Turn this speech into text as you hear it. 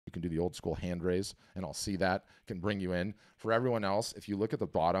You can do the old school hand raise, and I'll see that, can bring you in. For everyone else, if you look at the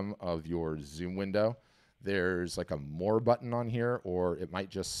bottom of your Zoom window, there's like a more button on here, or it might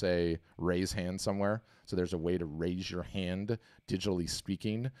just say raise hand somewhere. So there's a way to raise your hand, digitally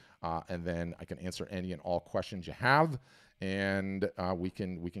speaking, and then I can answer any and all questions you have, and we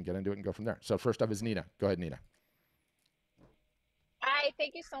can get into it and go from there. So first up is Nina. Go ahead, Nina. Hi,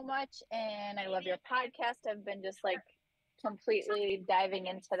 thank you so much. And I love your podcast. I've been just like completely diving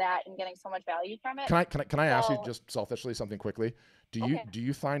into that and getting so much value from it. Can I ask you So, just selfishly something quickly? okay. Do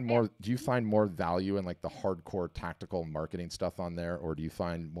you find Yeah. more value in like the hardcore tactical marketing stuff on there, or do you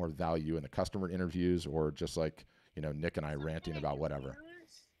find more value in the customer interviews, or just like Nick and I ranting about whatever?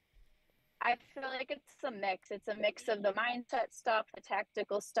 I feel like it's a mix. It's a mix of the mindset stuff, the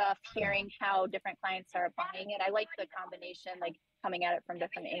tactical stuff, hearing how different clients are applying it. I like the combination, like coming at it from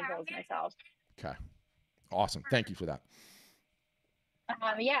different angles myself. Okay, awesome. Thank you for that.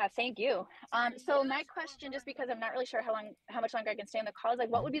 Yeah, thank you. So my question, just because I'm not really sure how much longer I can stay on the call, is like,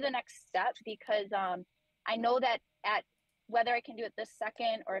 what would be the next step? Because I know that at whether I can do it this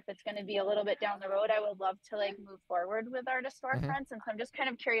second or if it's going to be a little bit down the road, I would love to like move forward with artist Mm-hmm. storefronts, and so I'm just kind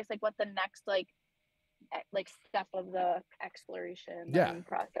of curious, like, what the next like step of the exploration Yeah, learning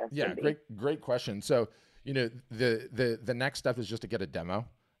process yeah, would be. great question. So the next step is just to get a demo,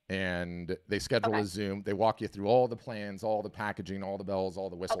 and they schedule Okay. a Zoom. They walk you through all the plans, all the packaging, all the bells, all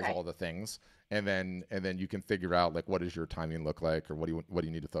the whistles, Okay. all the things, and then you can figure out like what does your timing look like, or what do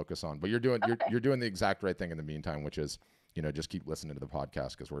you need to focus on. But Okay. you're doing the exact right thing in the meantime, which is just keep listening to the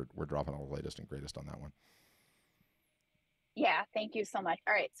podcast because we're dropping all the latest and greatest on that one. Yeah. Thank you so much.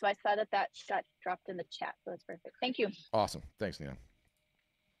 All right. So I saw that shot dropped in the chat. So that's perfect. Thank you. Awesome, thanks, Nina.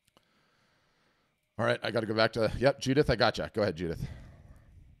 All right, I got to go back to Judith. I got you. Go ahead, Judith.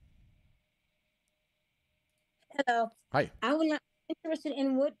 Hello. Hi. I would not interested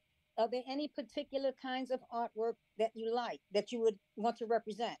in what are there any particular kinds of artwork that you like that you would want to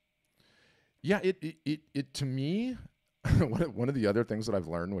represent? Yeah, it to me, one of the other things that I've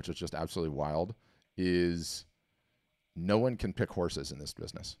learned, which is just absolutely wild, is no one can pick horses in this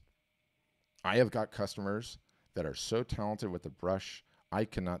business. I have got customers that are so talented with the brush, I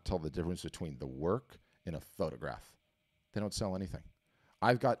cannot tell the difference between the work and a photograph. They don't sell anything.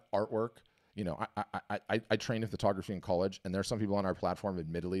 I've got artwork. I trained in photography in college, and there's some people on our platform,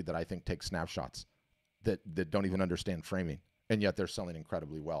 admittedly, that I think take snapshots that don't even understand framing, and yet they're selling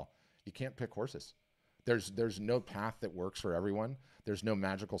incredibly well. You can't pick horses. There's no path that works for everyone. There's no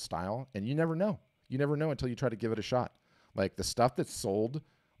magical style, and you never know. You never know until you try to give it a shot. Like the stuff that's sold,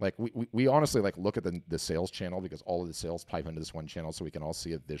 like we honestly like look at the sales channel because all of the sales pipe into this one channel so we can all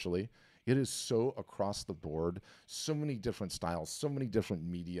see it visually. It is so across the board, so many different styles, so many different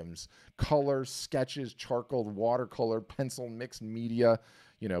mediums, colors, sketches, charcoal, watercolor, pencil, mixed media.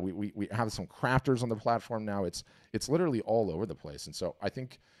 We have some crafters on the platform now. It's literally all over the place. And so I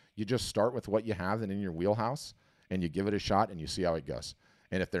think you just start with what you have and in your wheelhouse, and you give it a shot and you see how it goes.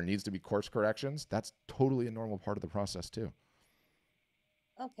 And if there needs to be course corrections, that's totally a normal part of the process too.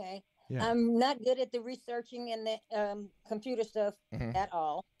 Okay. Yeah. I'm not good at the researching and the computer stuff at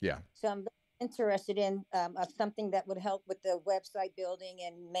all. Yeah. So I'm interested in something that would help with the website building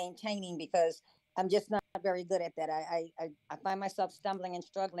and maintaining because I'm just not very good at that. I find myself stumbling and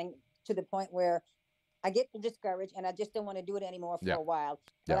struggling to the point where I get discouraged and I just don't want to do it anymore for a while.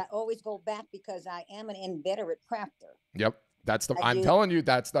 But I always go back because I am an inveterate crafter. Yep. I'm telling you,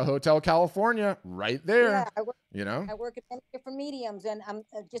 that's the Hotel California right there. Yeah, I work at many different mediums, and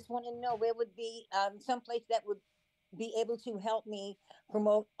I just want to know where would be some place that would be able to help me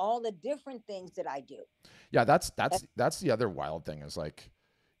promote all the different things that I do. Yeah, that's the other wild thing is like,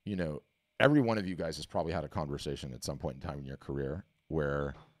 every one of you guys has probably had a conversation at some point in time in your career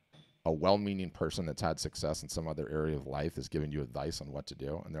where a well-meaning person that's had success in some other area of life is giving you advice on what to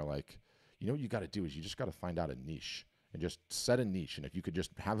do, and they're like, what you got to do is you just got to find out a niche and just set a niche, and if you could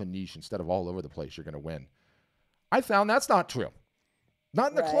just have a niche instead of all over the place, you're going to win. I found that's not true.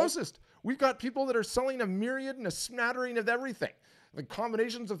 Not in the closest. We've got people that are selling a myriad and a smattering of everything. The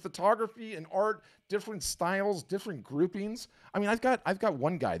combinations of photography and art, different styles, different groupings. I mean, I've got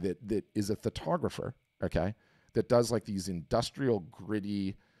one guy that is a photographer, okay, that does like these industrial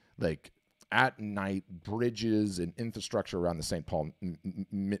gritty, like at night bridges and infrastructure around the St. Paul,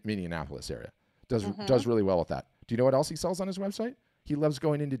 Minneapolis area. Does really well with that. Do you know what else he sells on his website? He loves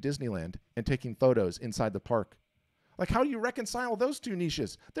going into Disneyland and taking photos inside the park. Like, how do you reconcile those two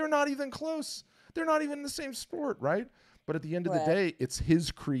niches? They're not even close. They're not even in the same sport, right? But at the end of the day, it's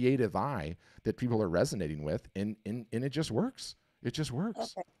his creative eye that people are resonating with, and it just works. It just works.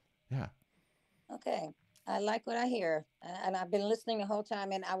 Okay. Yeah. Okay. I like what I hear, and I've been listening the whole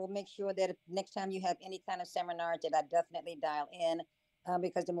time. And I will make sure that if next time you have any kind of seminar, that I definitely dial in,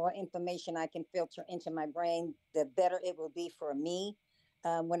 because the more information I can filter into my brain, the better it will be for me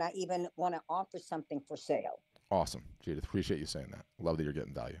when I even want to offer something for sale. Awesome, Judith. Appreciate you saying that. Love that you're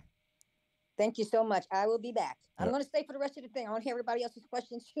getting value. Thank you so much. I will be back. I'm Yep. going to stay for the rest of the thing. I want to hear everybody else's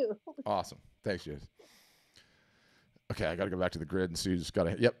questions too. Awesome. Thanks, Judith. Okay, I got to go back to the grid and see who's got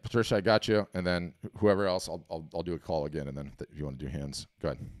to. Yep, Patricia, I got you. And then whoever else, I'll do a call again. And then if you want to do hands, go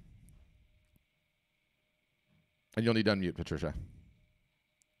ahead. And you'll need to unmute, Patricia.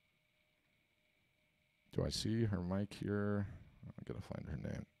 Do I see her mic here? I'm going to find her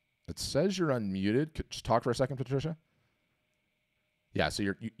name. It says you're unmuted. Could just talk for a second, Patricia? Yeah, so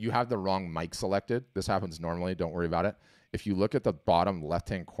you have the wrong mic selected. This happens normally. Don't worry about it. If you look at the bottom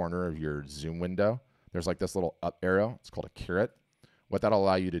left-hand corner of your Zoom window, there's like this little up arrow. It's called a caret. What that'll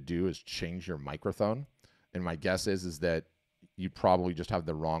allow you to do is change your microphone. And my guess is that you probably just have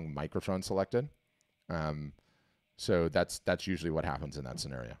the wrong microphone selected. So that's usually what happens in that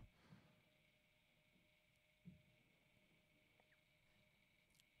scenario.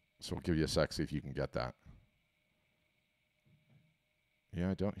 So we'll give you a sec, see if you can get that. Yeah,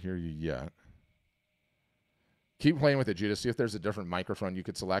 I don't hear you yet. Keep playing with it, Judith. See if there's a different microphone you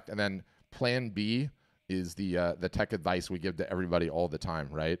could select. And then plan B is the tech advice we give to everybody all the time,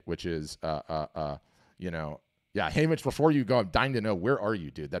 right? Which is, yeah, Hamish, before you go, I'm dying to know, where are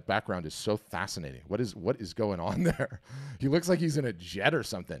you, dude? That background is so fascinating. What is going on there? He looks like he's in a jet or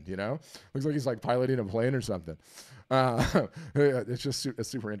something, you know? Looks like he's like piloting a plane or something. It's just it's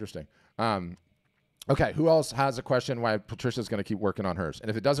super interesting. Okay, who else has a question why Patricia's going to keep working on hers?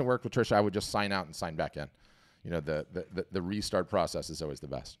 And if it doesn't work, Patricia, I would just sign out and sign back in. You know, the restart process is always the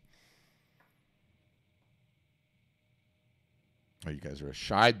best. Oh, you guys are a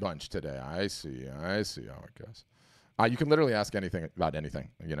shy bunch today. I see how it goes. You can literally ask anything about anything,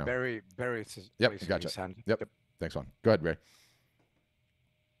 you know. Barry. Yep, gotcha. Yep. Thanks, Juan. Go ahead, Ray.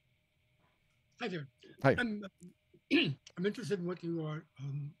 Hi there. Hi. I'm interested in what you are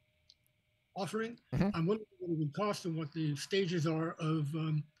offering. Mm-hmm. I'm wondering what it would cost and what the stages are of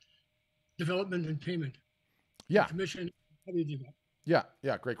development and payment. Yeah. Commission. How do you do that?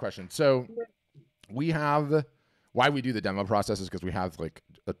 Yeah. Great question. So we have, why we do the demo process is because we have like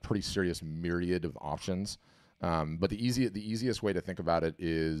a pretty serious myriad of options. But the easiest way to think about it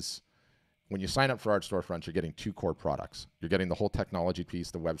is when you sign up for Art Storefront, you're getting two core products. You're getting the whole technology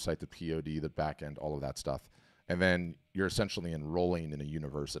piece, the website, the POD, the back end, all of that stuff. And then you're essentially enrolling in a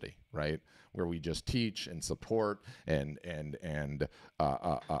university, right? Where we just teach and support and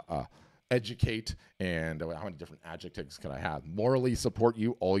educate, and how many different adjectives can I have? Morally support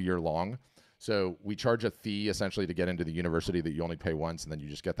you all year long. So we charge a fee essentially to get into the university that you only pay once, and then you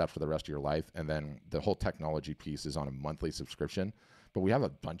just get that for the rest of your life. And then the whole technology piece is on a monthly subscription. But we have a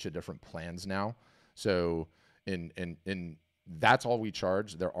bunch of different plans now. So in that's all we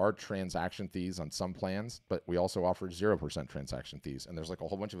charge. There are transaction fees on some plans, but we also offer 0% transaction fees. And there's like a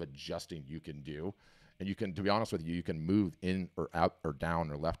whole bunch of adjusting you can do. And you can, to be honest with you, you can move in or out or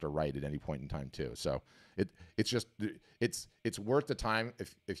down or left or right at any point in time too. So it's worth the time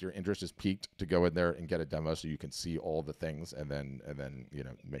if your interest is piqued to go in there and get a demo so you can see all the things and then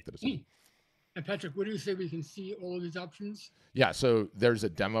make the decision. And Patrick, what do you say we can see all of these options? Yeah, so there's a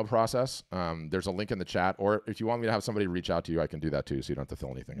demo process. There's a link in the chat, or if you want me to have somebody reach out to you, I can do that too, so you don't have to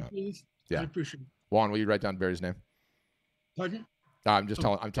fill anything out. Please. Yeah. I appreciate it. Juan, will you write down Barry's name? Pardon? I'm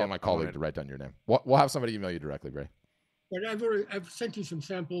telling my colleague to write down your name. We'll have somebody email you directly, Barry. But I've sent you some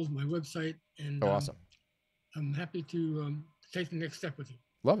samples, my website, and awesome. I'm happy to take the next step with you.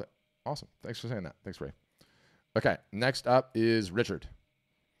 Love it. Awesome. Thanks for saying that. Thanks, Ray. Okay, next up is Richard.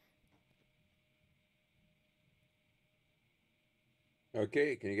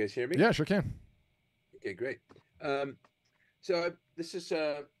 Okay, can you guys hear me? Yeah, sure can. Okay, great. So this is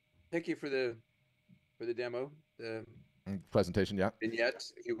thank you for the demo, the presentation, yeah.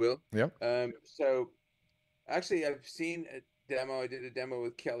 Vignettes, if you will. Yep. So actually, I've seen a demo. I did a demo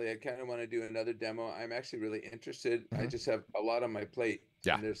with Kelly. I kind of want to do another demo. I'm actually really interested. I just have a lot on my plate.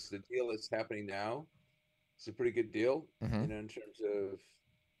 Yeah. And there's the deal that's happening now. It's a pretty good deal, in terms of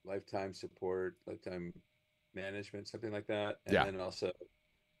lifetime support, lifetime management, something like that. And then also,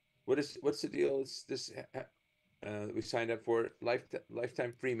 what's the deal? Is this we signed up for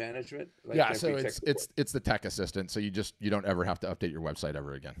lifetime free management? Yeah, so it's the tech assistant. So you don't ever have to update your website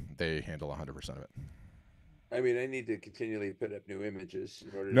ever again. They handle 100% of it. I mean, I need to continually put up new images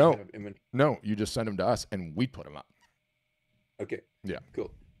in order to have image. No, you just send them to us and we put them up. Okay. Yeah.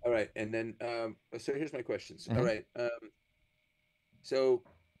 Cool. All right. And then, so here's my questions. All right. So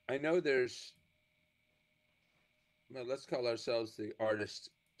I know there's well, let's call ourselves the artist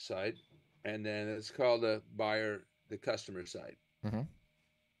side, and then let's call the buyer the customer side. Mm-hmm.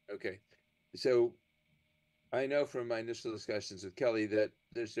 Okay. So I know from my initial discussions with Kelly that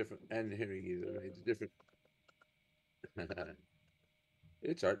there's different, and hearing you, right? Different.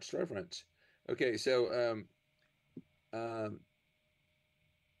 It's art storefronts. Okay, so um,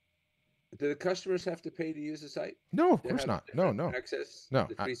 do the customers have to pay to use the site? No, of To course have not. No, no, access, no.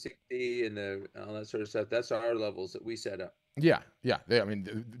 the 360 and the all that sort of stuff. That's our levels that we set up. Yeah, yeah. I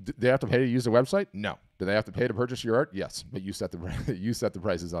mean, they have to pay to use the website? No. Do they have to pay to purchase your art? Yes. But you set the you set the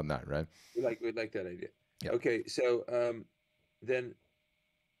prices on that, right? We like that idea. Yeah. Okay, so then,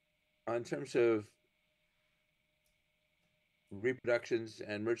 on terms of reproductions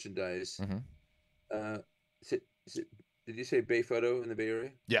and merchandise, Mm-hmm. did you say Bay Photo in the Bay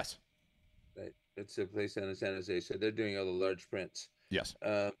Area? Yes. Right, it's a place down in San Jose. So they're doing all the large prints, Yes.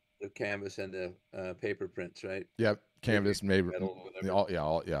 the canvas and the paper prints, right? Yep. Canvas, maybe. Metal, whatever. All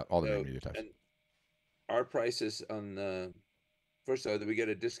the So, main media types. and our prices on first of all, do we get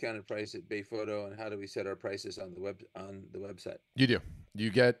a discounted price at Bay Photo, and how do we set our prices on the website? You do. You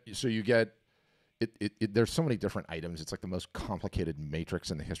get it. There's so many different items. It's like the most complicated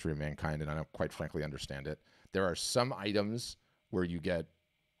matrix in the history of mankind, and I don't quite frankly understand it. There are some items where you get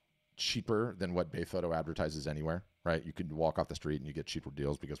cheaper than what Bay Photo advertises anywhere, right? You can walk off the street and you get cheaper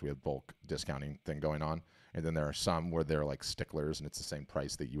deals because we have bulk discounting thing going on. And then there are some where they're like sticklers and it's the same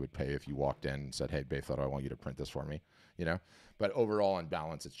price that you would pay if you walked in and said, hey, Bay Photo, I want you to print this for me, you know? But overall, on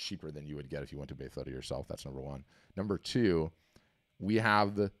balance, it's cheaper than you would get if you went to Bay Photo yourself. That's number one. Number two, we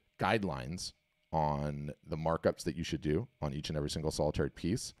have the guidelines on the markups that you should do on each and every single solitary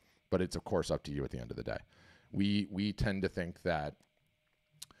piece, but it's of course up to you at the end of the day. We tend to think that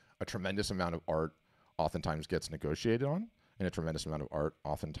a tremendous amount of art oftentimes gets negotiated on, and a tremendous amount of art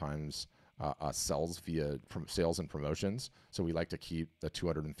oftentimes sells via sales and promotions. So we like to keep the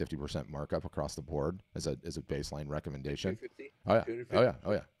 250% markup across the board as a baseline recommendation. 250? Oh yeah. 250? Oh yeah.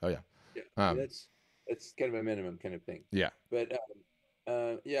 Oh yeah. Oh yeah. Yeah, that's kind of a minimum kind of thing. Yeah. But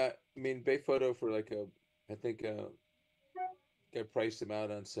yeah, I mean, Bay Photo for like I think I priced them out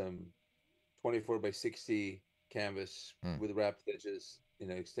on some 24 by 60 canvas with wrapped edges, you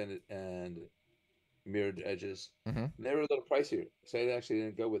know, extended and mirrored edges. Mm-hmm. They were a little pricier, so I actually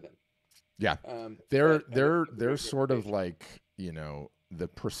didn't go with them. Yeah, they're sort of like, you know, the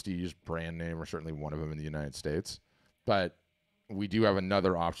prestige brand name, or certainly one of them in the United States. But we do have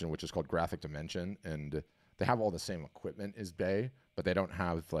another option, which is called Graphic Dimension, and they have all the same equipment as Bay, but they don't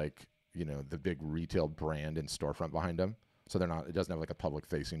have like, you know, the big retail brand and storefront behind them. So they're not. It doesn't have like a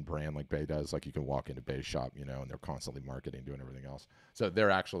public-facing brand like Bay does. Like you can walk into Bay's shop, you know, and they're constantly marketing, doing everything else. So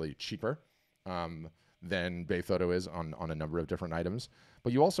they're actually cheaper than Bay Photo is on a number of different items.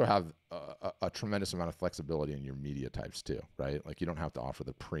 But you also have a tremendous amount of flexibility in your media types too, right? Like you don't have to offer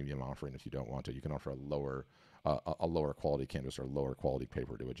the premium offering if you don't want to. You can offer a lower quality canvas or lower quality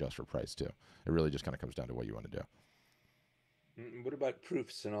paper to adjust for price too. It really just kind of comes down to what you want to do. What about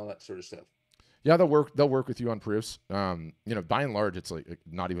proofs and all that sort of stuff? Yeah, they'll work with you on proofs. You know, by and large, it's like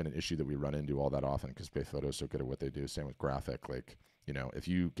not even an issue that we run into all that often because Bay Photo is so good at what they do. Same with graphic. Like, you know, if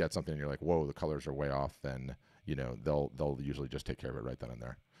you get something and you're like, whoa, the colors are way off, then, you know, they'll usually just take care of it right then and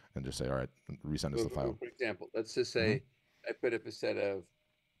there and just say, all right, resend us the file. For example, let's just say I put up a set of,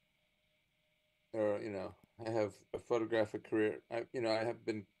 or, you know, I have a photographic career. I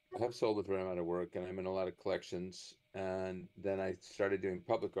have sold a fair amount of work, and I'm in a lot of collections. And then I started doing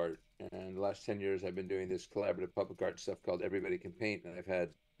public art. And the last 10 years, I've been doing this collaborative public art stuff called Everybody Can Paint. And I've had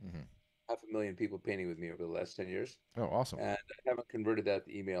 500,000 people painting with me over the last 10 years. Oh, awesome. And I haven't converted that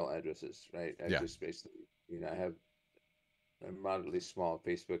to email addresses, right? I just basically, you know, I have a moderately small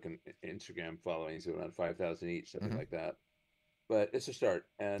Facebook and Instagram followings of around 5,000 each, something like that. But it's a start.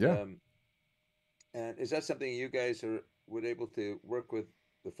 And and is that something you guys would able to work with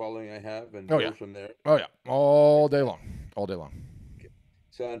the following I have and go from there? Oh yeah, all day long. Okay.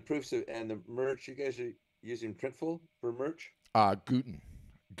 So on proofs and the merch, you guys are using Printful for merch? Gooten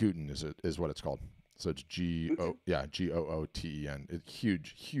is what it's called. So it's Gooten? Gooten. It's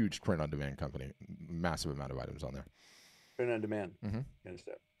huge print on demand company. Massive amount of items on there. Print on demand kind of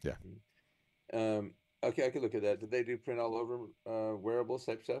stuff. Yeah. Okay, I could look at that. Did they do print all over wearables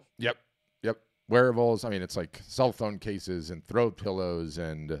type stuff? Yep. Wearables. I mean, it's like cell phone cases and throw pillows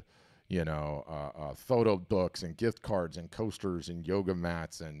and, you know, photo books and gift cards and coasters and yoga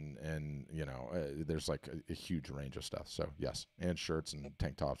mats and you know, there's like a huge range of stuff. So yes, and shirts and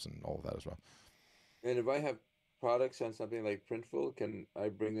tank tops and all of that as well. And if I have products on something like Printful, can I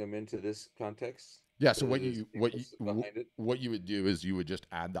bring them into this context? Yeah. So what you would do is you would just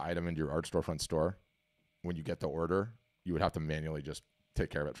add the item into your art storefront store, when you get the order, you would have to manually just take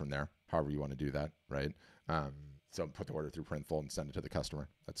care of it from there, however you want to do that, right? So put the order through Printful and send it to the customer.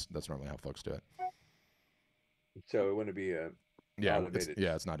 That's normally how folks do it. So it wouldn't be automated.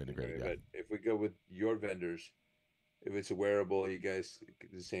 It's not integrated yet. But if we go with your vendors, if it's a wearable, you guys,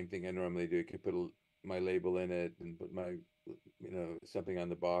 the same thing I normally do. You can put my label in it and put my, something on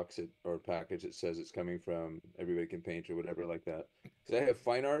the box or package that says it's coming from Everybody Can Paint or whatever like that. Because I have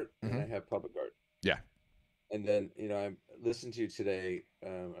fine art and I have public art. Yeah. And then, I listened to you today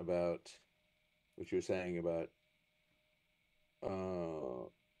about what you were saying about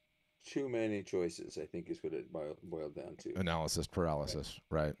too many choices, I think is what it boiled down to. Analysis paralysis,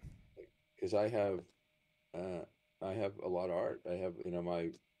 right? Because I have a lot of art. I have,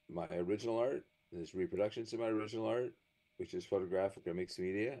 my original art. There's reproductions of my original art, which is photographic or mixed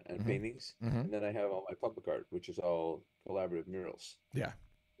media and paintings. And then I have all my public art, which is all collaborative murals. Yeah.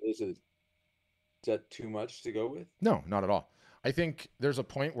 Is that too much to go with? No, not at all. I think there's a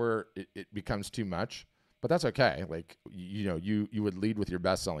point where it becomes too much, but that's okay. Like, you would lead with your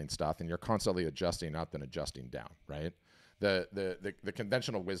best-selling stuff, and you're constantly adjusting up and adjusting down, right? The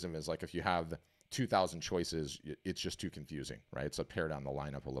conventional wisdom is like, if you have 2,000 choices, it's just too confusing, right? So pare down the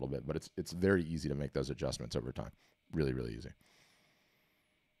lineup a little bit, but it's very easy to make those adjustments over time. Really, really easy.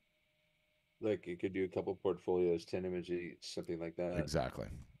 Like you could do a couple portfolios, 10 images, something like that. Exactly.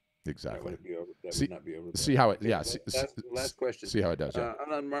 That would not be over. See how it, okay, yeah. Last question. See how it does. Yeah.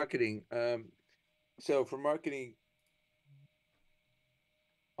 On marketing. So for marketing,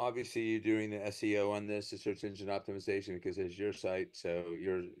 obviously you're doing the SEO on this, the search engine optimization, because it's your site, so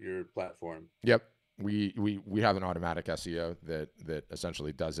your platform. Yep. We have an automatic SEO that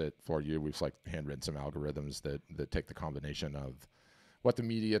essentially does it for you. We've handwritten some algorithms that take the combination of what the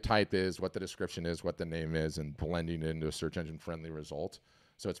media type is, what the description is, what the name is, and blending it into a search engine friendly result.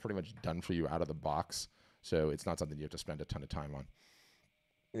 So it's pretty much done for you out of the box. So it's not something you have to spend a ton of time on.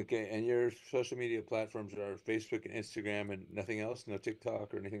 Okay, and your social media platforms are Facebook and Instagram and nothing else? No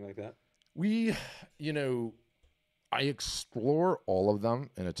TikTok or anything like that? I explore all of them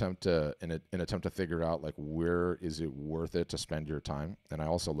in attempt to figure out where is it worth it to spend your time. And I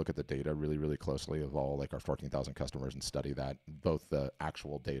also look at the data really, really closely of all our 14,000 customers and study that, both the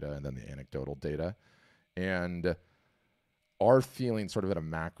actual data and then the anecdotal data. And our feeling sort of at a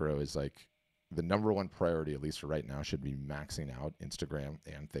macro is the number one priority, at least for right now, should be maxing out Instagram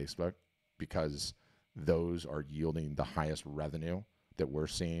and Facebook, because those are yielding the highest revenue that we're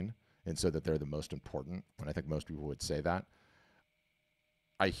seeing. And so that they're the most important. And I think most people would say that.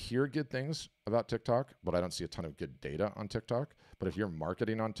 I hear good things about TikTok, but I don't see a ton of good data on TikTok. But if you're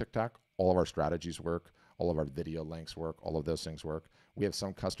marketing on TikTok, all of our strategies work. All of our video links work. All of those things work. We have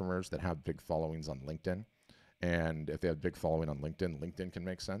some customers that have big followings on LinkedIn. And if they have big following on LinkedIn, LinkedIn can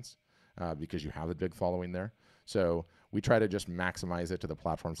make sense because you have a big following there. So we try to just maximize it to the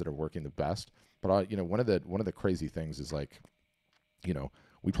platforms that are working the best. But one of the crazy things is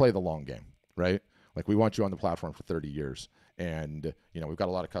we play the long game, right? We want you on the platform for 30 years. And, we've got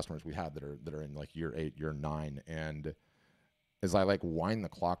a lot of customers we have that are in year 8, year 9. And as I wind the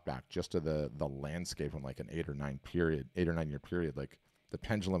clock back just to the landscape from an 8 or 9 year period, the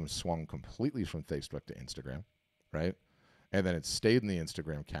pendulum swung completely from Facebook to Instagram, right? And then it stayed in the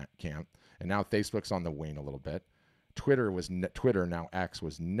Instagram camp. And now Facebook's on the wane a little bit. Twitter, now X,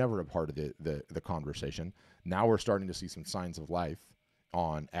 was never a part of the conversation. Now we're starting to see some signs of life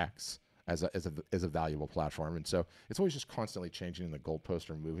on X as a valuable platform. And so it's always just constantly changing, and the goalposts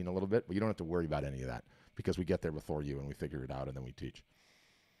are moving a little bit, but you don't have to worry about any of that because we get there before you and we figure it out and then we teach.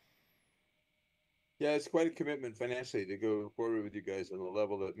 Yeah, it's quite a commitment financially to go forward with you guys on a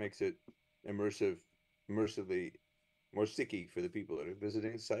level that makes it immersively more sticky for the people that are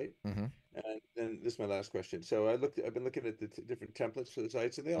visiting the site. Mm-hmm. And then this is my last question. So I've been looking at the different templates for the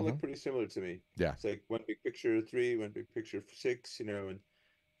sites, and they all look pretty similar to me. Yeah. It's one big picture 3, one big picture 6, and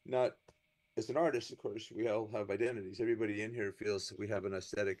not, as an artist, of course, we all have identities. Everybody in here feels that we have an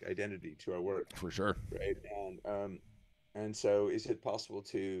aesthetic identity to our work. For sure. Right. And so is it possible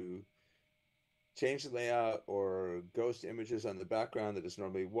to change the layout or ghost images on the background that is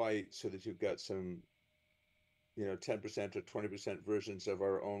normally white so that you've got some 10% or 20% versions of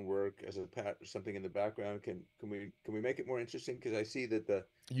our own work as something in the background? Can we make it more interesting? Because I see that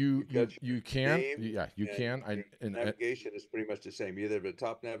you can. Navigation is pretty much the same. You either have a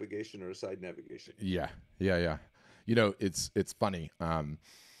top navigation or a side navigation. Yeah. It's funny.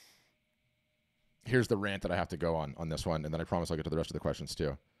 Here's the rant that I have to go on this one, and then I promise I'll get to the rest of the questions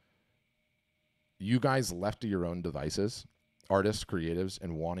too. You guys left to your own devices, artists, creatives,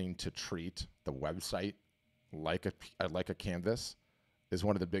 and wanting to treat the website like a canvas is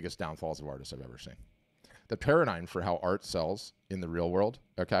one of the biggest downfalls of artists I've ever seen. the paradigm for how art sells in the real world,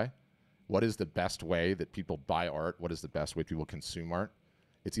 okay? What is the best way that people buy art? What is the best way people consume art?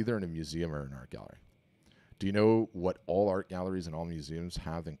 It's either in a museum or an art gallery. Do you know what all art galleries and all museums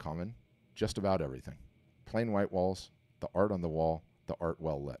have in common? Just about everything. Plain white walls, the art on the wall, the art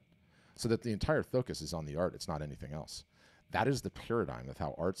well lit. So that the entire focus is on the art. It's not anything else. That is the paradigm of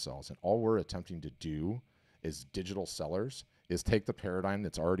how art sells. And all we're attempting to do as digital sellers is take the paradigm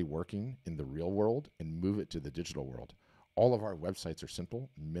that's already working in the real world and move it to the digital world. All of our websites are simple,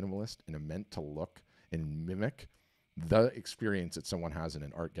 minimalist, and are meant to look and mimic the experience that someone has in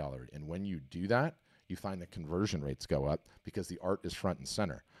an art gallery. And when you do that, you find that conversion rates go up because the art is front and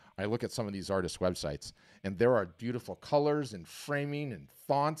center. I look at some of these artists' websites, and there are beautiful colors and framing and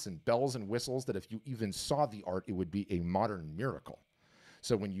fonts and bells and whistles that if you even saw the art, it would be a modern miracle.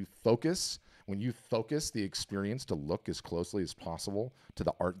 So when you focus the experience to look as closely as possible to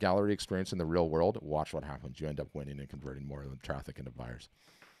the art gallery experience in the real world, watch what happens. You end up winning and converting more of the traffic into buyers.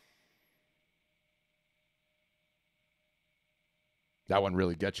 That one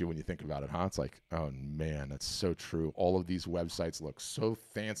really gets you when you think about it, huh? It's like, oh man, that's so true. All of these websites look so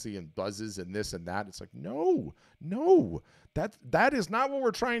fancy and buzzes and this and that. It's like, no, that is not what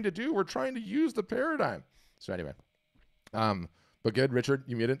we're trying to do. We're trying to use the paradigm. So anyway, but good, Richard,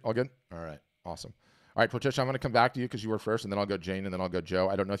 you muted? All good? All right, awesome. All right, Patricia, I'm going to come back to you because you were first, and then I'll go Jane, and then I'll go Joe.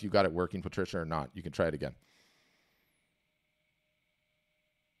 I don't know if you got it working, Patricia, or not. You can try it again.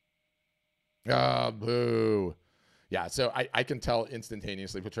 Oh, boo. Yeah, so I can tell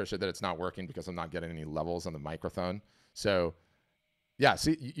instantaneously, Patricia, that it's not working because I'm not getting any levels on the microphone. So, yeah,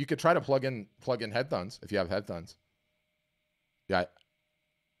 see, you could try to plug in headphones if you have headphones. Yeah,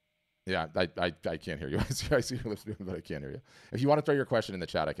 I can't hear you. I see your lips moving, but I can't hear you. If you want to throw your question in the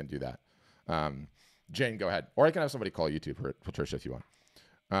chat, I can do that. Jane, go ahead. Or I can have somebody call you too, Patricia, if you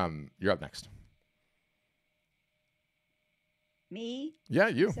want. You're up next. Me? Yeah,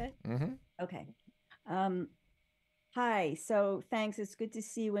 you. Mm-hmm. Okay. Hi. So thanks. It's good to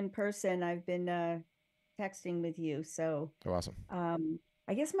see you in person. I've been texting with you. So awesome.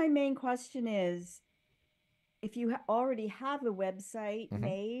 I guess my main question is, if you already have a website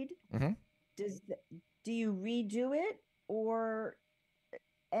made, do you redo it,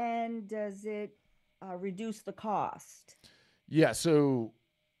 and does it reduce the cost? Yeah. So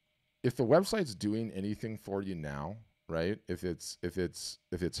if the website's doing anything for you now, right? If it's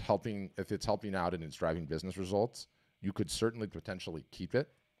helping out and it's driving business results, you could certainly potentially keep it,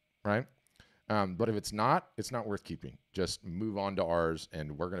 right? But if it's not worth keeping. Just move on to ours,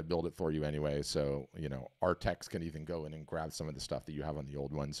 and we're going to build it for you anyway. So, our techs can even go in and grab some of the stuff that you have on the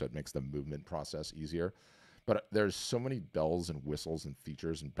old one, so it makes the movement process easier. But there's so many bells and whistles and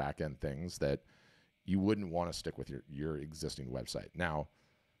features and back-end things that you wouldn't want to stick with your existing website. Now,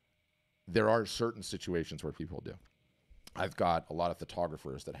 there are certain situations where people do. I've got a lot of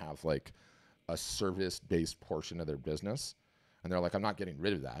photographers that have like a service-based portion of their business, and they're like, I'm not getting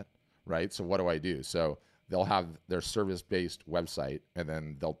rid of that, right? So what do I do? So they'll have their service-based website, and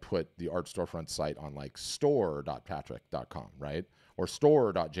then they'll put the art storefront site on like store.patrick.com, right? Or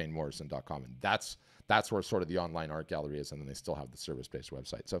store.janemorrison.com. And that's where sort of the online art gallery is, and then they still have the service-based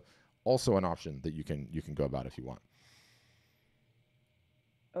website. So also an option that you can go about if you want.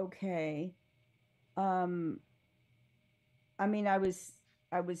 Okay. I mean, I was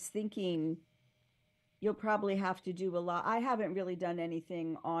thinking you'll probably have to do a lot. I haven't really done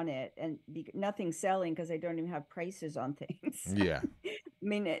anything on it, and nothing's selling because I don't even have prices on things. Yeah. I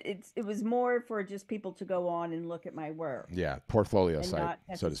mean, it was more for just people to go on and look at my work. Yeah, portfolio and site, not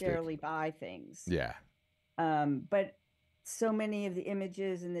so to speak. necessarily buy things. Yeah. But so many of the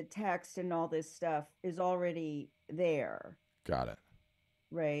images and the text and all this stuff is already there. Got it.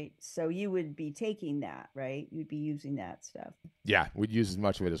 Right. So you would be taking that, right? You'd be using that stuff. Yeah, we'd use as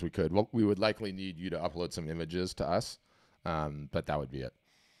much of it as we could. Well, we would likely need you to upload some images to us, but that would be it.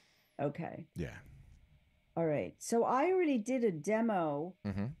 Okay. Yeah. All right. So I already did a demo,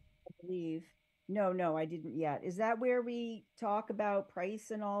 I believe. No, I didn't yet. Is that where we talk about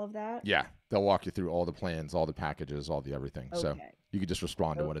price and all of that? Yeah. They'll walk you through all the plans, all the packages, all the everything. Okay. So you could just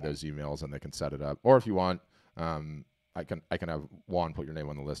respond to one of those emails and they can set it up. Or if you want, I can have Juan put your name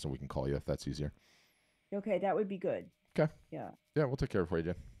on the list and we can call you if that's easier. Okay, that would be good. Okay. Yeah. Yeah, we'll take care of it for you,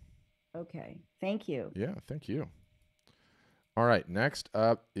 Jen. Okay. Thank you. Yeah, thank you. All right, next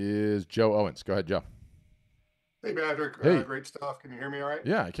up is Joe Owens. Go ahead, Joe. Hey, Patrick. Hey. Great stuff. Can you hear me all right?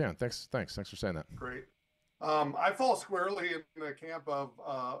 Yeah, I can. Thanks for saying that. Great. I fall squarely in the camp of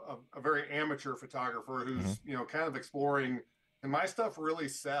a very amateur photographer who's, kind of exploring, can my stuff really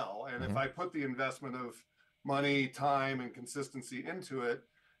sell? And if I put the investment of money, time, and consistency into it,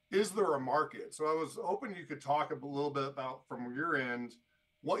 is there a market? So I was hoping you could talk a little bit about, from your end,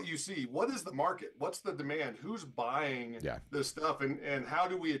 what you see. What is the market? What's the demand? Who's buying this stuff? And how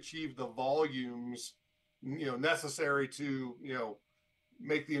do we achieve the volumes, necessary to,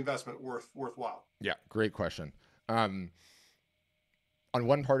 make the investment worthwhile? Yeah, great question. On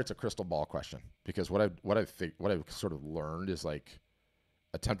one part, it's a crystal ball question, because what I've sort of learned is like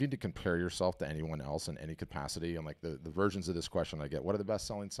attempting to compare yourself to anyone else in any capacity. And like the versions of this question I get: what are the best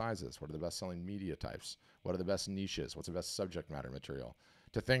selling sizes? What are the best selling media types? What are the best niches? What's the best subject matter material?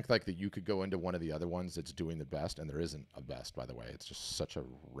 To think like that you could go into one of the other ones that's doing the best, and there isn't a best, by the way. It's just such a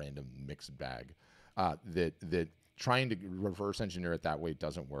random mixed bag that trying to reverse engineer it that way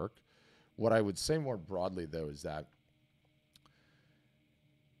doesn't work. What I would say more broadly, though, is that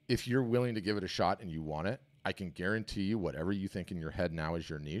if you're willing to give it a shot and you want it, I can guarantee you whatever you think in your head now is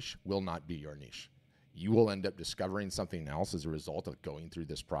your niche will not be your niche. You will end up discovering something else as a result of going through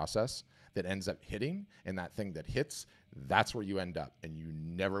this process that ends up hitting, and that thing that hits, that's where you end up, and you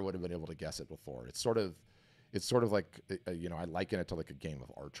never would have been able to guess it before. It's sort of like, I liken it to like a game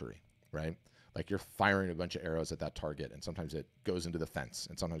of archery, right? Like you're firing a bunch of arrows at that target, and sometimes it goes into the fence,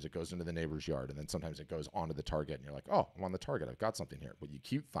 and sometimes it goes into the neighbor's yard, and then sometimes it goes onto the target, and you're like, oh, I'm on the target, I've got something here. But you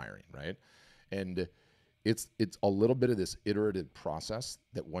keep firing, right? And it's a little bit of this iterative process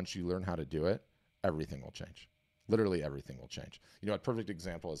that once you learn how to do it, everything will change. Literally everything will change. A perfect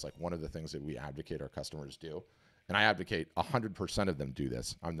example is like one of the things that we advocate our customers do, and I advocate 100% of them do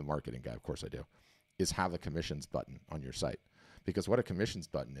this. I'm the marketing guy, of course I do, is have a commissions button on your site. Because what a commissions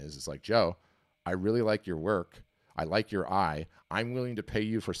button is like, Joe, I really like your work. I like your eye. I'm willing to pay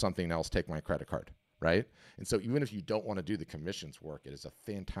you for something else. Take my credit card, right? And so even if you don't want to do the commissions work, it is a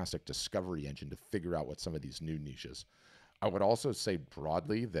fantastic discovery engine to figure out what some of these new niches. I would also say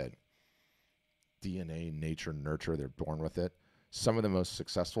broadly that DNA, nature, nurture, they're born with it. Some of the most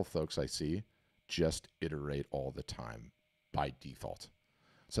successful folks I see just iterate all the time by default.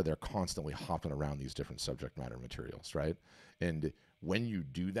 So they're constantly hopping around these different subject matter materials, right? And when you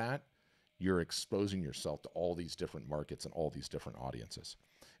do that, you're exposing yourself to all these different markets and all these different audiences,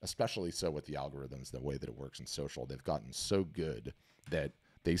 especially so with the algorithms, the way that it works in social. They've gotten so good that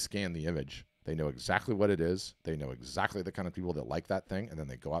they scan the image. They know exactly what it is. They know exactly the kind of people that like that thing, and then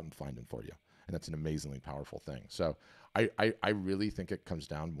they go out and find them for you. And that's an amazingly powerful thing. So I really think it comes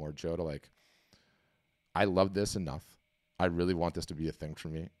down more, Joe, to like, I love this enough. I really want this to be a thing for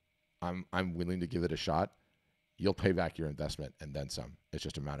me. I'm willing to give it a shot. You'll pay back your investment and then some. It's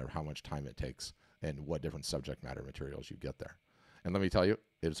just a matter of how much time it takes and what different subject matter materials you get there. And let me tell you,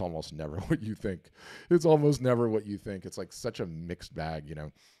 it's almost never what you think. It's almost never what you think. It's like such a mixed bag,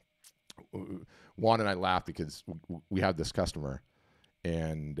 Juan and I laugh because we have this customer,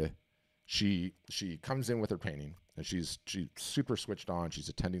 and she comes in with her painting, and she's super switched on. She's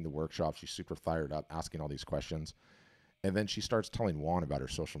attending the workshop. She's super fired up, asking all these questions. And then she starts telling Juan about her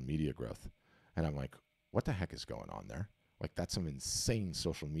social media growth. And I'm like, what the heck is going on there? Like, that's some insane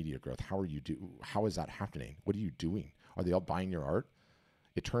social media growth. How is that happening? What are you doing? Are they all buying your art?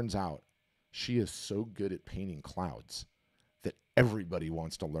 It turns out she is so good at painting clouds that everybody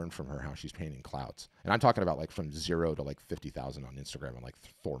wants to learn from her how she's painting clouds. And I'm talking about like from 0 to like 50,000 on Instagram in like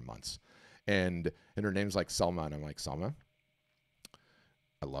 4 months. And her name's like Selma. And I'm like, Selma,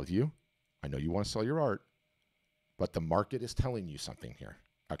 I love you. I know you want to sell your art, but the market is telling you something here.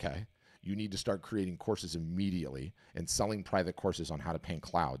 Okay. You need to start creating courses immediately and selling private courses on how to paint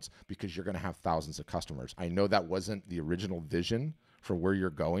clouds, because you're going to have thousands of customers. I know that wasn't the original vision for where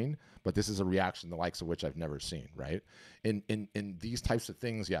you're going, but this is a reaction the likes of which I've never seen, right? In these types of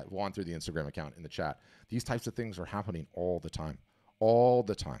things, Juan through the Instagram account in the chat, these types of things are happening all the time.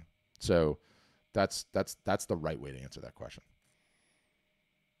 So that's the right way to answer that question.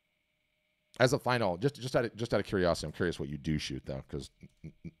 As a final, just out of curiosity, I'm curious what you do shoot though, because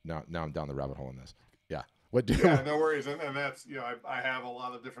now I'm down the rabbit hole in this. Yeah. Yeah, no worries. And that's, I have a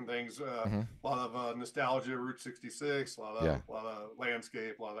lot of different things, a lot of nostalgia, Route 66, a lot of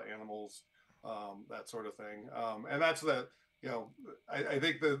landscape, a lot of animals, that sort of thing. And that's I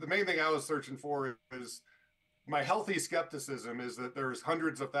think the main thing I was searching for is my healthy skepticism is that there's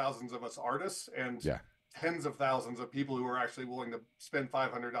hundreds of thousands of us artists and tens of thousands of people who are actually willing to spend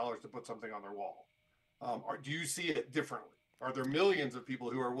 $500 to put something on their wall. Do you see it differently? Are there millions of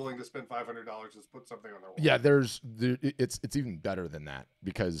people who are willing to spend $500 to put something on their wall? Yeah, it's even better than that,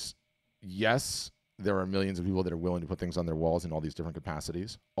 because yes, there are millions of people that are willing to put things on their walls in all these different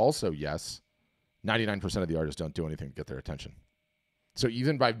capacities. Also, yes, 99% of the artists don't do anything to get their attention. So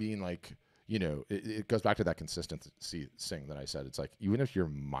even by being like, it goes back to that consistency thing that I said. It's like, even if you're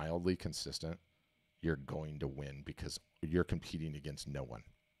mildly consistent, you're going to win because you're competing against no one,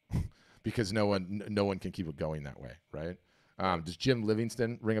 because no one can keep it going that way, right? Does Jim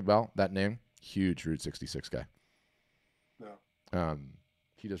Livingston ring a bell? That name? Huge Route 66 guy. No.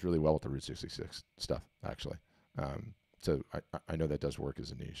 He does really well with the Route 66 stuff, actually. So I know that does work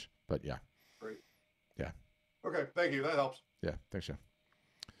as a niche, but yeah. Great. Yeah. Okay. Thank you. That helps. Yeah. Thanks, Jim.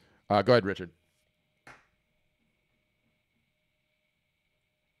 Go ahead, Richard.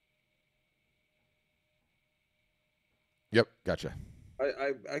 Yep. Gotcha.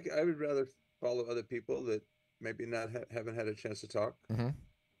 I would rather follow other people that maybe not haven't had a chance to talk. Mm-hmm.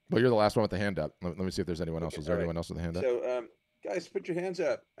 Well, you're the last one with the hand up. Let me see if there's anyone else. Okay, Is there anyone else with the hand up? So, guys, put your hands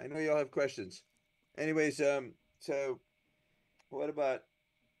up. I know you all have questions. Anyways, so what about?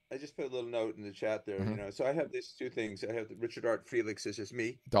 I just put a little note in the chat there. Mm-hmm. So I have these two things. I have the Richard Art Felix. This is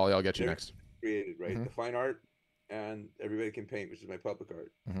me. Dolly, I'll get you next. Created, right? Mm-hmm. The fine art and Everybody Can Paint, which is my public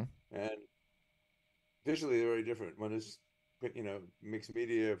art. Mm-hmm. And visually, they're very different. One is, mixed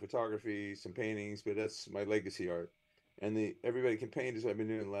media, photography, some paintings, but that's my legacy art. And the Everybody Can Paint is what I've been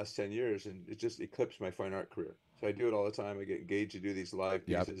doing the last 10 years, and it just eclipsed my fine art career. So I do it all the time. I get engaged to do these live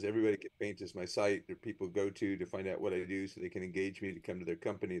pieces. Yep. Everybody Can Paint is my site that people go to find out what I do, so they can engage me to come to their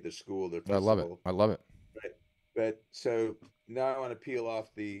company, their school, their festival. I love it. Right. But so now I want to peel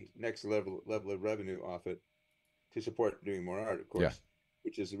off the next level of revenue off it to support doing more art, of course,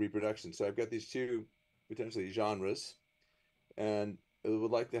 which is the reproduction. So I've got these two potentially genres, and I would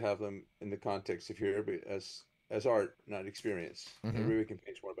like to have them in the context of here as art, not experience. Mm-hmm. Everybody Can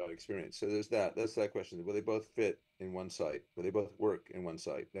Paint more about experience. So there's that. That's that question. Will they both fit in one site? Will they both work in one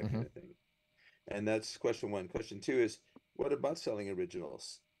site? That kind of thing. And that's question one. Question two is, what about selling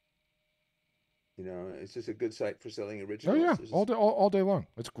originals? It's just a good site for selling originals. Oh yeah, all day long.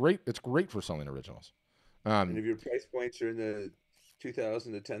 It's great. It's great for selling originals. And if your price points are in the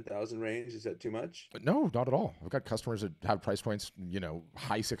 2,000 to 10,000 range, is that too much? No, not at all. I've got customers that have price points,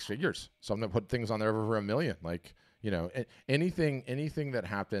 high six figures. Some that put things on there over $1 million. Like, anything that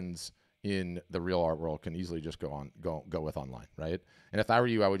happens in the real art world can easily just go with online, right? And if I were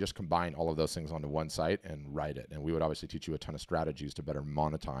you, I would just combine all of those things onto one site and write it. And we would obviously teach you a ton of strategies to better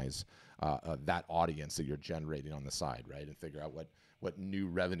monetize that audience that you're generating on the side, right? And figure out what new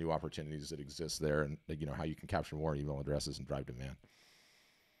revenue opportunities that exist there, and how you can capture more email addresses and drive demand.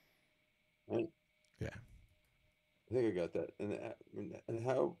 Right. Yeah. I think I got that. And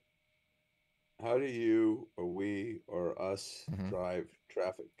how do you or we or us drive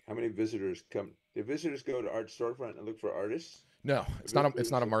traffic? How many visitors come? Do visitors go to Art Storefront and look for artists? No, it's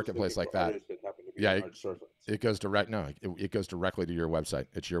not a marketplace like that. Yeah, it goes direct. No, it goes directly to your website.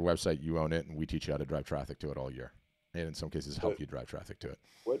 It's your website. You own it, and we teach you how to drive traffic to it all year, and in some cases help you drive traffic to it.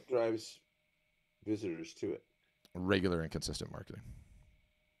 What drives visitors to it? Regular and consistent marketing.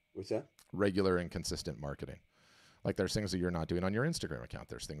 What's that? Regular and consistent marketing. Like there's things that you're not doing on your Instagram account.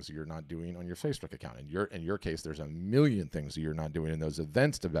 There's things that you're not doing on your Facebook account. In your case, there's a million things that you're not doing in those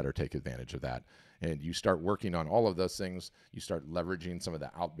events to better take advantage of that. And you start working on all of those things. You start leveraging some of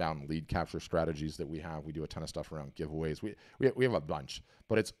the outbound lead capture strategies that we have. We do a ton of stuff around giveaways. We have a bunch,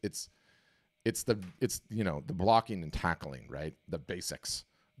 but it's the blocking and tackling, right? The basics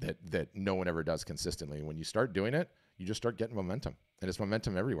that no one ever does consistently. And when you start doing it, you just start getting momentum, and it's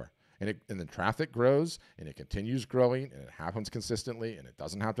momentum everywhere. And the traffic grows, and it continues growing, and it happens consistently, and it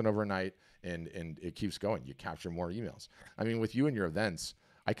doesn't happen overnight, and it keeps going. You capture more emails. I mean, with you and your events,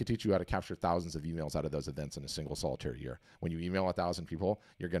 I could teach you how to capture thousands of emails out of those events in a single solitary year. When you email 1,000 people,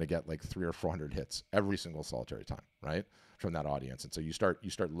 you're going to get like 300 or 400 hits every single solitary time, right? From that audience. And so you start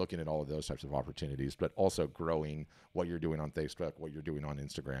looking at all of those types of opportunities, but also growing what you're doing on Facebook, what you're doing on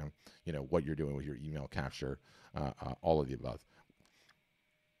Instagram, what you're doing with your email capture, all of the above.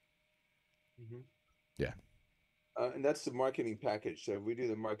 Mm-hmm. Yeah. And that's the marketing package. So we do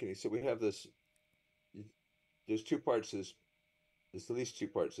the marketing. So we have this, there's two parts to this. There's at least two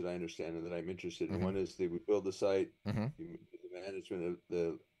parts that I understand and that I'm interested in. One is that we build the site, the management of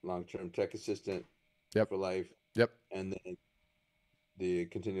the long-term tech assistant for life. Yep. And then the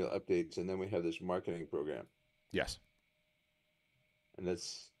continual updates. And then we have this marketing program. Yes. And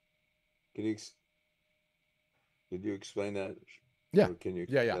that's, could you explain that? Yeah. Can you?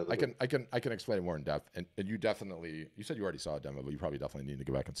 Yeah. I can explain it more in depth. And you said you already saw a demo, but you probably definitely need to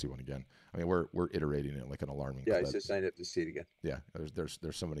go back and see one again. I mean, we're iterating it like an alarming. Yeah, I just signed up to see it again. Yeah. There's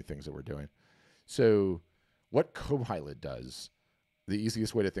so many things that we're doing. So what Copilot does, the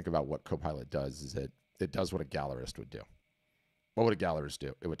easiest way to think about what Copilot does is that it does what a gallerist would do. What would a gallerist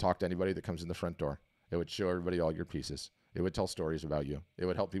do? It would talk to anybody that comes in the front door. It would show everybody all your pieces. It would tell stories about you. It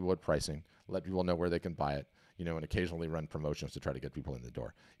would help people with pricing, let people know where they can buy it. and occasionally run promotions to try to get people in the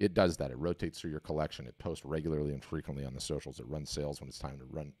door. It does that. It rotates through your collection. It posts regularly and frequently on the socials. It runs sales when it's time to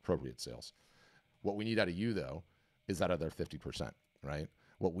run appropriate sales. What we need out of you, though, is that other 50%, right?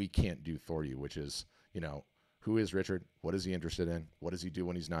 What we can't do for you, which is, who is Richard? What is he interested in? What does he do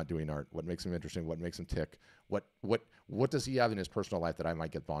when he's not doing art? What makes him interesting? What makes him tick? What does he have in his personal life that I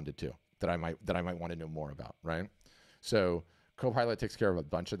might get bonded to, that I might want to know more about, right? So Copilot takes care of a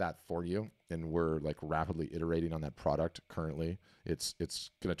bunch of that for you, and we're like rapidly iterating on that product currently. It's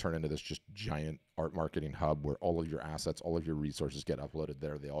going to turn into this just giant art marketing hub where all of your assets, all of your resources get uploaded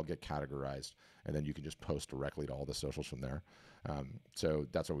there. They all get categorized, and then you can just post directly to all the socials from there. So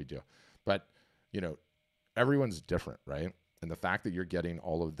that's what we do. But, everyone's different, right? And the fact that you're getting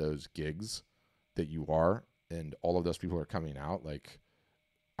all of those gigs that you are, and all of those people are coming out, like,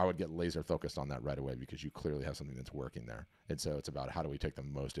 I would get laser focused on that right away because you clearly have something that's working there. And so it's about how do we take the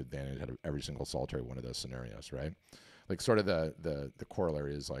most advantage out of every single solitary one of those scenarios, right? Like sort of the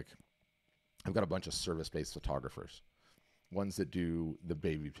corollary is like, I've got a bunch of service-based photographers, ones that do the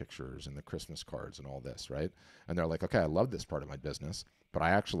baby pictures and the Christmas cards and all this, right? And they're like, okay, I love this part of my business, but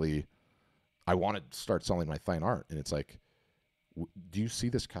I want to start selling my fine art. And it's like, do you see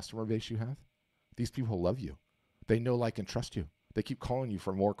this customer base you have? These people love you. They know, like, and trust you. They keep calling you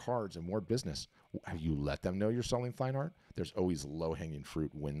for more cards and more business. Have you let them know you're selling fine art? There's always low-hanging fruit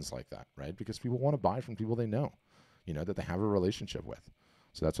wins like that, right? Because people want to buy from people they know, that they have a relationship with.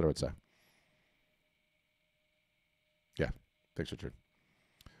 So that's what I would say. Yeah. Thanks, Richard.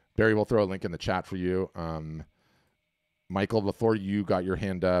 Barry, we'll throw a link in the chat for you. Michael, before you got your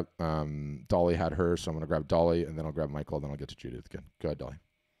hand up, Dolly had hers, so I'm going to grab Dolly, and then I'll grab Michael, and then I'll get to Judith again. Go ahead, Dolly.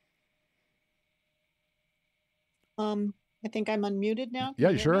 I think I'm unmuted now. Yeah,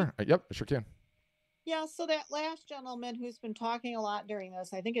 you sure? Yep, I sure can. Yeah, so that last gentleman who's been talking a lot during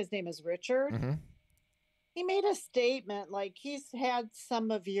this, I think his name is Richard. Mm-hmm. He made a statement like he's had some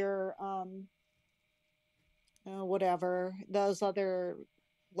of your whatever, those other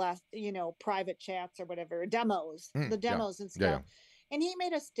last, private chats or whatever, demos, the demos and stuff. Yeah. And he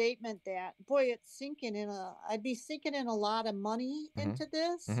made a statement that, boy, I'd be sinking in a lot of money into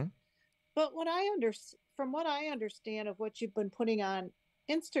this. Mm-hmm. But from what I understand of what you've been putting on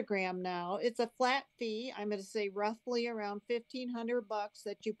Instagram now, it's a flat fee. I'm going to say roughly around $1,500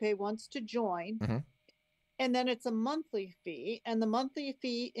 that you pay once to join. Mm-hmm. And then it's a monthly fee. And the monthly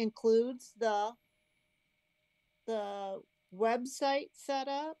fee includes the website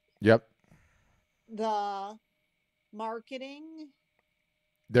setup. Yep. The marketing.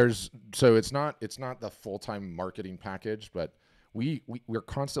 So it's not the full-time marketing package, but we're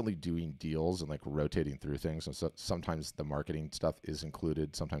constantly doing deals and like rotating through things. And so sometimes the marketing stuff is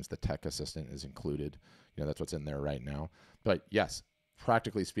included. Sometimes the tech assistant is included. That's what's in there right now. But yes,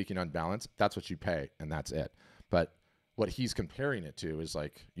 practically speaking, on balance, that's what you pay and that's it. But what he's comparing it to is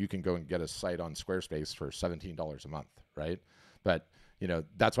like, you can go and get a site on Squarespace for $17 a month, right? But,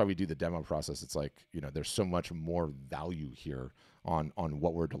 that's why we do the demo process. It's like, there's so much more value here on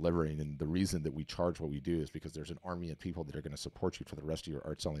what we're delivering. And the reason that we charge what we do is because there's an army of people that are going to support you for the rest of your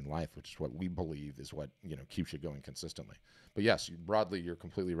art selling life, which is what we believe is what, keeps you going consistently. But yes, broadly, you're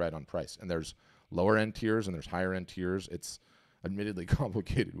completely right on price. And there's lower end tiers and there's higher end tiers. It's admittedly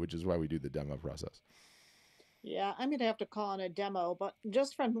complicated, which is why we do the demo process. Yeah, I'm going to have to call on a demo, but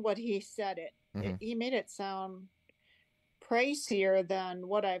just from what he said, he made it sound pricier than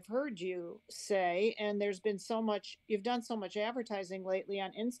what I've heard you say. And you've done so much advertising lately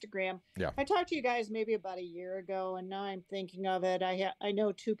on Instagram. Yeah. I talked to you guys maybe about a year ago, and now I'm thinking of it. I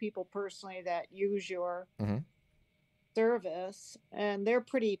know two people personally that use your service, and they're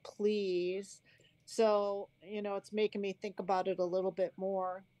pretty pleased. So, it's making me think about it a little bit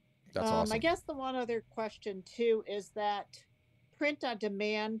more. That's awesome. I guess the one other question too is that print on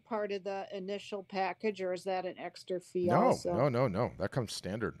demand part of the initial package, or is that an extra fee? No. That comes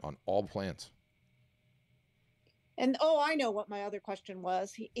standard on all plans. And I know what my other question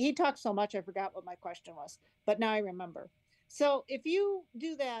was. He talked so much I forgot what my question was, but now I remember. So if you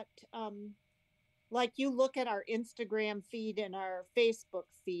do that, like you look at our Instagram feed and our Facebook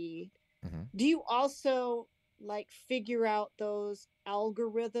feed, do you also like figure out those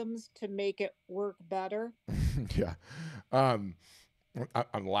algorithms to make it work better? Yeah. I'm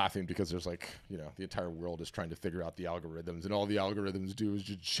laughing because there's like, the entire world is trying to figure out the algorithms, and all the algorithms do is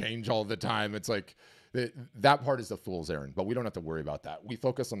just change all the time. It's like that part is the fool's errand, but we don't have to worry about that. We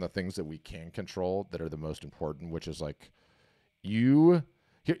focus on the things that we can control that are the most important, which is like here's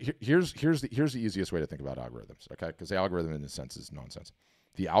the easiest way to think about algorithms. Okay. Because the algorithm in a sense is nonsense.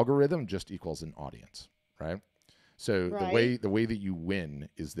 The algorithm just equals an audience, right? So the way that you win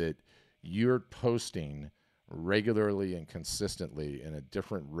is that you're posting regularly and consistently in a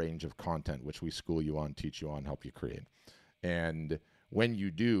different range of content, which we school you on, teach you on, help you create. And when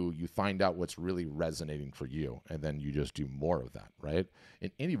you do, you find out what's really resonating for you, and then you just do more of that, right?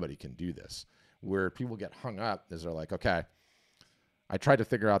 And anybody can do this. Where people get hung up is they're like, okay, I tried to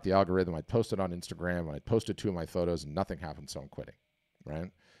figure out the algorithm. I posted on Instagram, and I posted 2 of my photos, and nothing happened, so I'm quitting, right?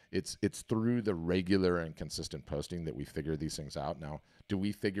 It's through the regular and consistent posting that we figure these things out. Now, do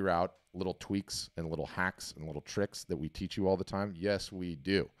we figure out little tweaks and little hacks and little tricks that we teach you all the time? Yes, we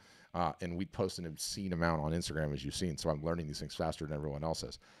do. And we post an obscene amount on Instagram, as you've seen. So I'm learning these things faster than everyone else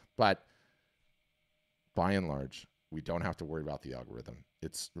is. But by and large, we don't have to worry about the algorithm.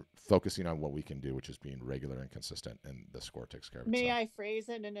 It's focusing on what we can do, which is being regular and consistent, and the score takes care of itself. May I phrase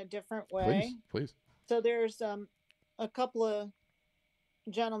it in a different way? Please. So there's a couple of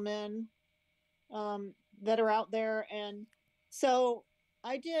gentlemen that are out there. And so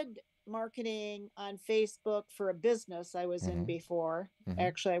I did marketing on Facebook for a business I was in before.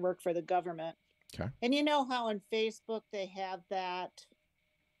 Actually, I work for the government. Okay. And you know how on Facebook they have that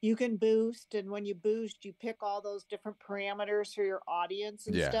you can boost, and when you boost, you pick all those different parameters for your audience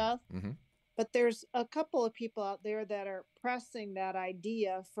and stuff. But there's a couple of people out there that are pressing that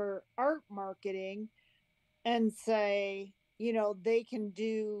idea for art marketing and say, you know, they can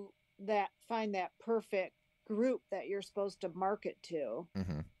do that, find that perfect group that you're supposed to market to.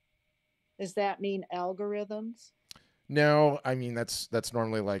 Does that mean algorithms? No, I mean, that's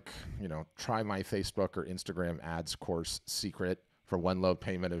normally like, you know, try my Facebook or Instagram ads course secret for one low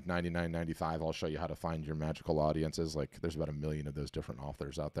payment of $99.95. I'll show you how to find your magical audiences. Like, there's about 1 million of those different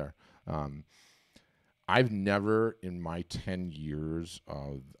authors out there. I've never, in my 10 years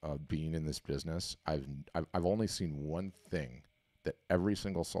of being in this business, I've only seen one thing that every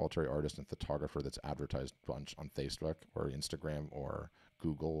single solitary artist and photographer that's advertised bunch on Facebook or Instagram or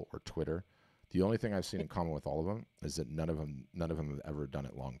Google or Twitter, the only thing I've seen in common with all of them is that none of them have ever done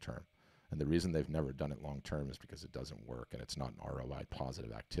it long term. And the reason they've never done it long term is because it doesn't work and it's not an ROI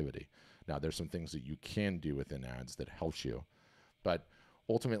positive activity. Now, there's some things that you can do within ads that helps you, but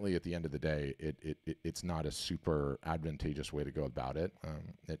ultimately, at the end of the day, it's not a super advantageous way to go about it,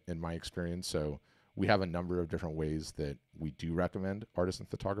 in my experience. So we have a number of different ways that we do recommend artists and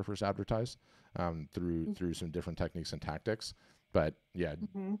photographers advertise through some different techniques and tactics. But yeah,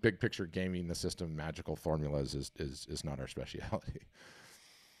 big picture gaming the system, magical formulas is not our specialty.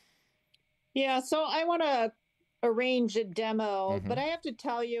 Yeah, so I want to arrange a demo, but I have to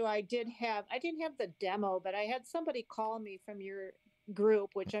tell you, I didn't have the demo, but I had somebody call me from your group,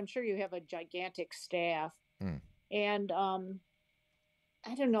 which I'm sure you have a gigantic staff. And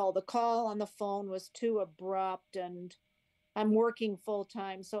I don't know, the call on the phone was too abrupt, and I'm working full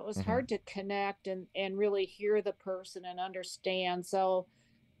time, so it was hard to connect and really hear the person and understand. So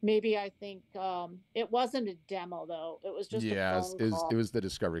maybe I think it wasn't a demo though. It was just a phone call. It was the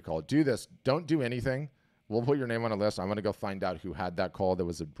discovery call. Do this. Don't do anything. We'll put your name on a list. I'm going to go find out who had that call that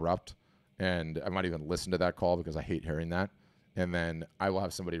was abrupt, and I might even listen to that call because I hate hearing that. And then I will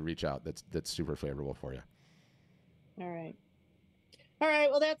have somebody reach out that's super favorable for you. All right.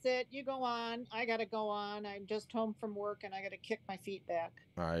 Well, that's it. You go on. I got to go on. I'm just home from work and I got to kick my feet back.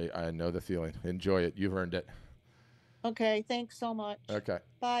 I know the feeling. Enjoy it. You've earned it. Okay. Thanks so much. Okay.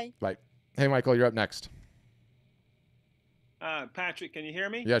 Bye. Bye. Hey, Michael, you're up next. Patrick, can you hear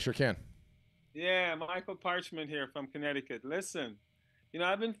me? Yeah, sure can. Yeah, Michael Parchment here from Connecticut. Listen, you know,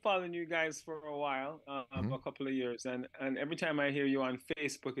 I've been following you guys for a while, a couple of years, and every time I hear you on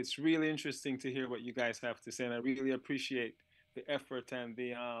Facebook, it's really interesting to hear what you guys have to say, and I really appreciate the effort and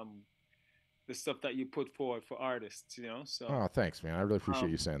the stuff that you put forward for artists, you know. So. Oh, thanks, man. I really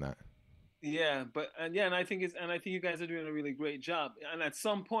appreciate you saying that. Yeah, and I think you guys are doing a really great job. And at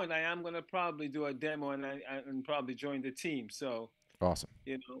some point, I am gonna probably do a demo and probably join the team. So. Awesome.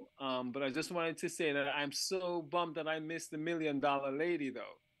 You know, but I just wanted to say that I'm so bummed that I missed the $1 Million Lady,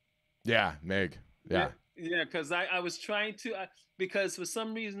 though. Yeah, Meg. Yeah. Yeah, because I was trying to, because for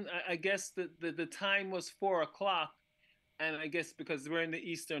some reason, I guess the time was 4 o'clock, and I guess because we're in the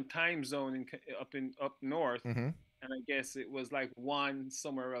Eastern time zone up north, and I guess it was like 1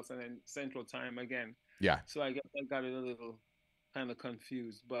 somewhere else, and then Central time again. Yeah. So I guess I got it a little kind of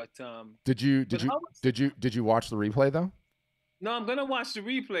confused, but did you watch the replay though? No, I'm gonna watch the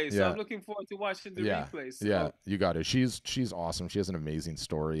replay, so I'm looking forward to watching the replay. So. Yeah, you got it. She's awesome. She has an amazing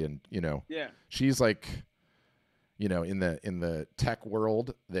story, and you know, she's like, you know, in the tech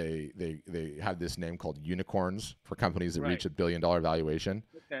world, they have this name called unicorns for companies that reach $1 billion valuation.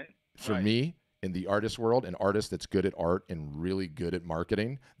 Okay. For me, in the artist world, an artist that's good at art and really good at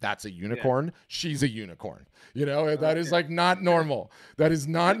marketing, that's a unicorn. She's a unicorn. You know, that is like not normal. That is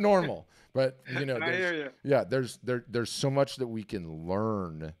not normal. But you know, I hear you. Yeah, there's so much that we can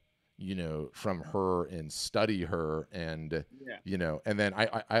learn, you know, from her and study her, and you know, and then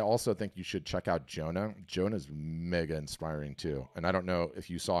I also think you should check out Jonah. Jonah's mega inspiring too. And I don't know if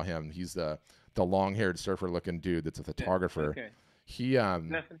you saw him. He's the long-haired surfer-looking dude that's a photographer. Okay. He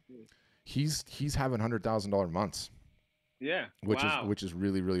he's having $100,000 months. Yeah, which is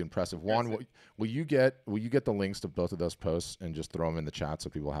really, really impressive. Juan, will you get the links to both of those posts and just throw them in the chat so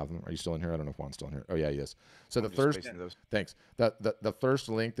people have them? Are you still in here? I don't know if Juan's still in here. Oh yeah, he is. So the first, thanks. The first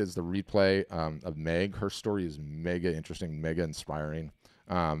link is the replay of Meg. Her story is mega interesting, mega inspiring.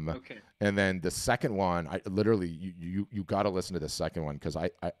 Okay. And then the second one, I literally you got to listen to the second one because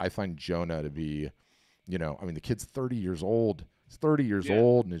I find Jonah to be, you know, I mean the kid's 30 years old. He's 30 years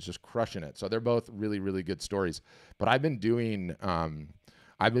old and is just crushing it. So they're both really, really good stories. But I've been doing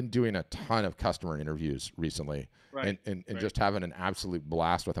a ton of customer interviews recently, and just having an absolute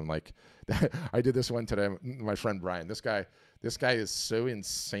blast with them. Like I did this one today. My friend Brian. This guy is so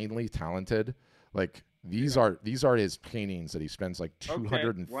insanely talented. Like these are his paintings that he spends like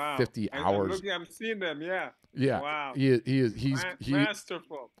 250 hours. I'm seeing them. Yeah. Yeah. Wow. He's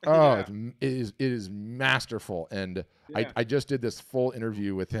masterful. Oh, it is masterful. And I just did this full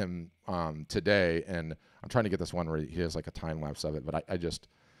interview with him today, and I'm trying to get this one where he has like a time lapse of it. But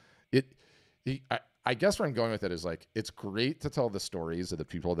I guess where I'm going with it is like it's great to tell the stories of the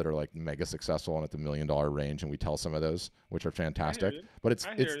people that are like mega successful and at the $1 million range, and we tell some of those, which are fantastic. But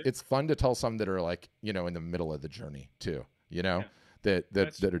it's fun to tell some that are like, you know, in the middle of the journey too, you know, that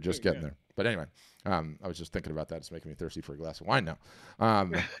are just getting there. But anyway, I was just thinking about that. It's making me thirsty for a glass of wine now.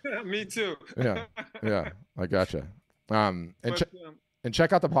 Me too. yeah, I gotcha. And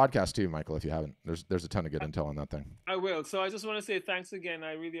check out the podcast too, Michael, if you haven't. There's a ton of good intel on that thing. I will. So I just want to say thanks again.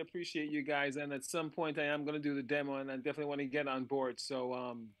 I really appreciate you guys. And at some point I am going to do the demo, and I definitely want to get on board.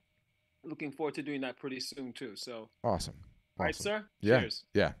 So looking forward to doing that pretty soon too. So awesome. All right, sir. Yeah. Cheers.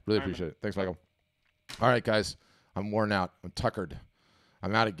 Yeah. Really appreciate it. Thanks, Michael. All right, guys. I'm worn out. I'm tuckered.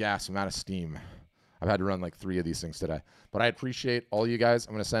 I'm out of gas. I'm out of steam. I've had to run like 3 of these things today. But I appreciate all you guys.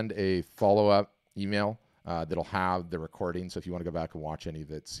 I'm going to send a follow-up email that'll have the recording. So if you want to go back and watch any of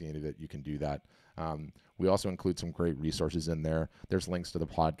it, see any of it, you can do that. We also include some great resources in there. There's links to the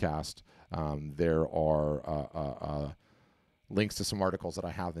podcast. There are links to some articles that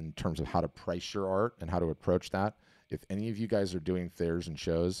I have in terms of how to price your art and how to approach that. If any of you guys are doing fairs and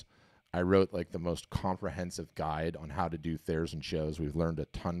shows, I wrote like the most comprehensive guide on how to do fairs and shows. We've learned a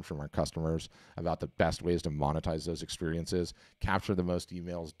ton from our customers about the best ways to monetize those experiences, capture the most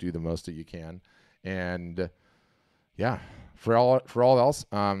emails, do the most that you can. And yeah, for all else,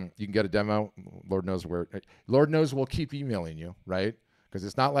 you can get a demo. Lord knows we'll keep emailing you, right? Because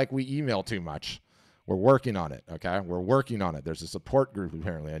it's not like we email too much. We're working on it. Okay. We're working on it. There's a support group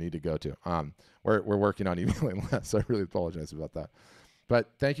apparently I need to go to. We're working on emailing less. So I really apologize about that. But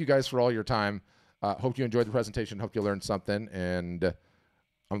thank you guys for all your time. Hope you enjoyed the presentation. Hope you learned something. And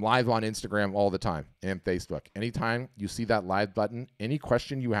I'm live on Instagram all the time and Facebook. Anytime you see that live button, any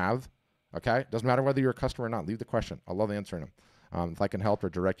question you have, okay, doesn't matter whether you're a customer or not, leave the question. I love answering them. If I can help or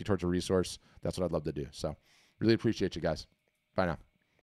direct you towards a resource, that's what I'd love to do. So really appreciate you guys. Bye now.